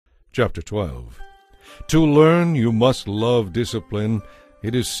Chapter 12. To learn you must love discipline.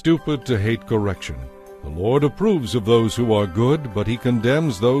 It is stupid to hate correction. The Lord approves of those who are good, but he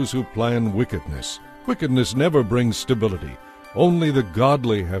condemns those who plan wickedness. Wickedness never brings stability. Only the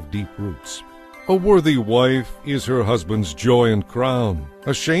godly have deep roots. A worthy wife is her husband's joy and crown.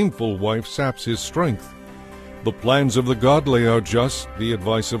 A shameful wife saps his strength. The plans of the godly are just. The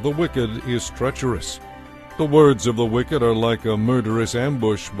advice of the wicked is treacherous. The words of the wicked are like a murderous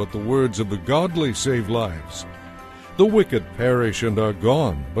ambush, but the words of the godly save lives. The wicked perish and are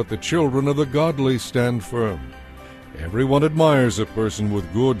gone, but the children of the godly stand firm. Everyone admires a person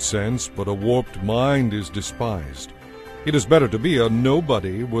with good sense, but a warped mind is despised. It is better to be a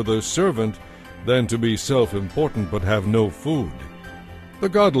nobody with a servant than to be self-important but have no food. The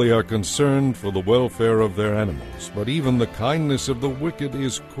godly are concerned for the welfare of their animals, but even the kindness of the wicked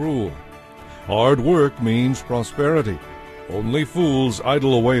is cruel. Hard work means prosperity. Only fools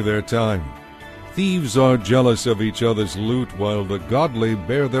idle away their time. Thieves are jealous of each other's loot, while the godly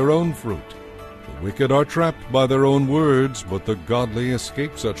bear their own fruit. The wicked are trapped by their own words, but the godly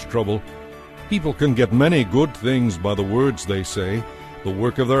escape such trouble. People can get many good things by the words they say. The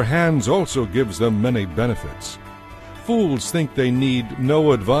work of their hands also gives them many benefits. Fools think they need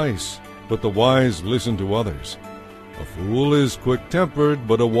no advice, but the wise listen to others. A fool is quick-tempered,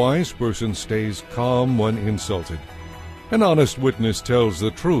 but a wise person stays calm when insulted. An honest witness tells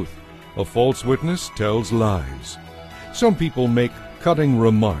the truth. A false witness tells lies. Some people make cutting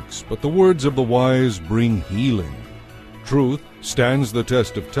remarks, but the words of the wise bring healing. Truth stands the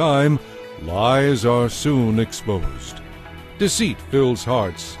test of time. Lies are soon exposed. Deceit fills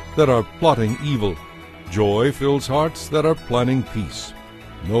hearts that are plotting evil. Joy fills hearts that are planning peace.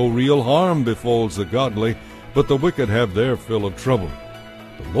 No real harm befalls the godly, but the wicked have their fill of trouble.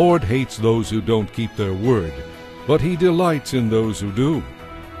 The Lord hates those who don't keep their word, but he delights in those who do.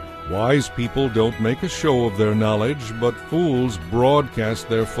 Wise people don't make a show of their knowledge, but fools broadcast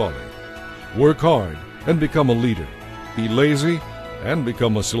their folly. Work hard and become a leader. Be lazy and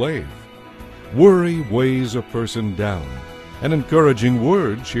become a slave. Worry weighs a person down. An encouraging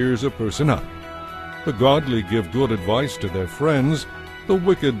word cheers a person up. The godly give good advice to their friends. The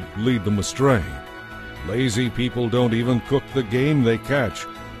wicked lead them astray. Lazy people don't even cook the game they catch,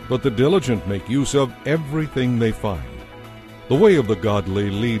 but the diligent make use of everything they find. The way of the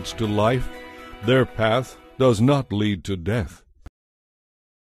godly leads to life. Their path does not lead to death.